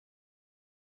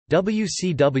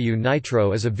WCW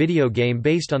Nitro is a video game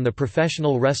based on the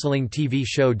professional wrestling TV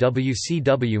show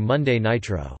WCW Monday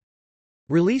Nitro.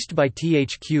 Released by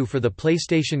THQ for the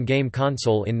PlayStation game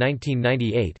console in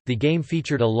 1998, the game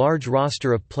featured a large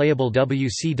roster of playable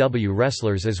WCW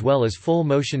wrestlers as well as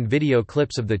full-motion video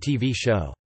clips of the TV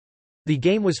show. The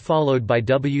game was followed by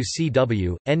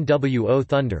WCW, NWO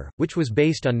Thunder, which was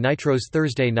based on Nitro's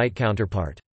Thursday night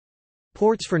counterpart.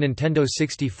 Ports for Nintendo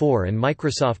 64 and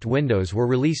Microsoft Windows were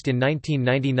released in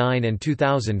 1999 and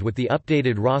 2000 with the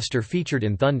updated roster featured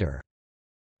in Thunder.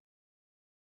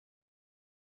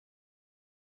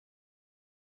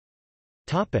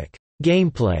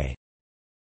 Gameplay.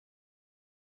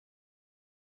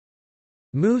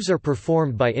 Moves are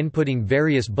performed by inputting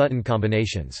various button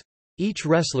combinations. Each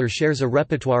wrestler shares a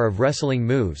repertoire of wrestling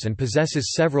moves and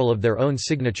possesses several of their own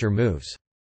signature moves.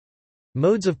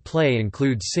 Modes of play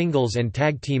include singles and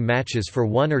tag team matches for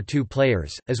 1 or 2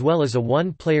 players, as well as a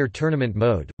one-player tournament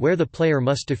mode, where the player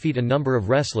must defeat a number of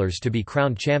wrestlers to be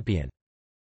crowned champion.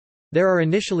 There are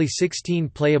initially 16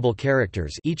 playable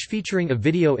characters, each featuring a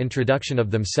video introduction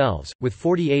of themselves, with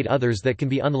 48 others that can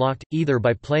be unlocked, either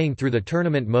by playing through the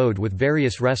tournament mode with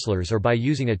various wrestlers or by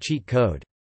using a cheat code.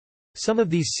 Some of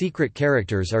these secret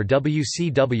characters are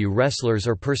WCW wrestlers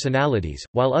or personalities,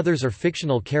 while others are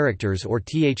fictional characters or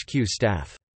THQ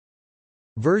staff.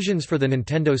 Versions for the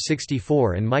Nintendo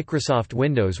 64 and Microsoft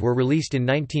Windows were released in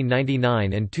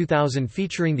 1999 and 2000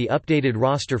 featuring the updated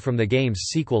roster from the game's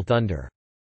sequel Thunder.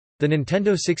 The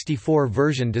Nintendo 64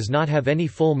 version does not have any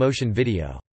full-motion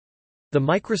video. The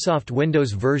Microsoft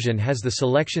Windows version has the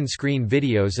selection screen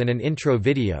videos and an intro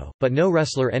video, but no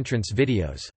wrestler entrance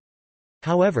videos.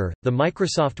 However, the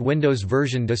Microsoft Windows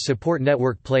version does support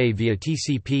network play via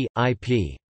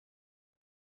TCP/IP.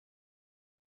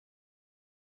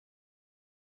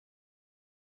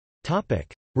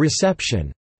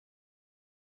 Reception.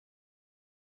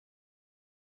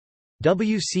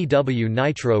 WCW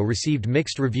Nitro received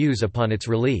mixed reviews upon its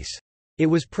release. It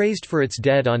was praised for its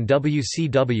dead-on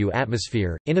WCW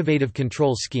atmosphere, innovative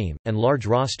control scheme, and large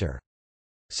roster.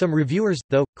 Some reviewers,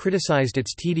 though, criticized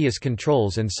its tedious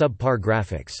controls and subpar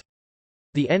graphics.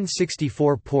 The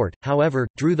N64 port, however,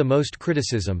 drew the most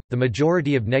criticism. The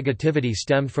majority of negativity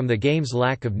stemmed from the game's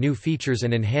lack of new features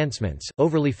and enhancements,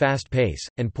 overly fast pace,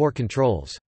 and poor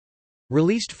controls.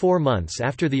 Released 4 months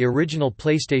after the original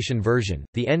PlayStation version,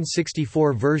 the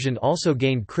N64 version also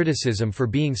gained criticism for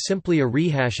being simply a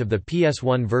rehash of the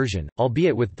PS1 version,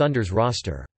 albeit with Thunder's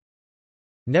roster.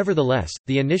 Nevertheless,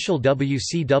 the initial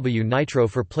WCW Nitro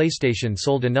for PlayStation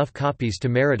sold enough copies to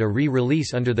merit a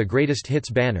re-release under the Greatest Hits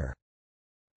banner.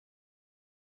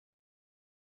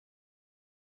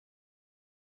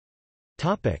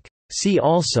 See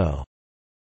also: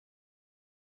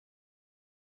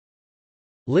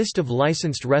 List of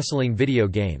licensed wrestling video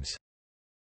games.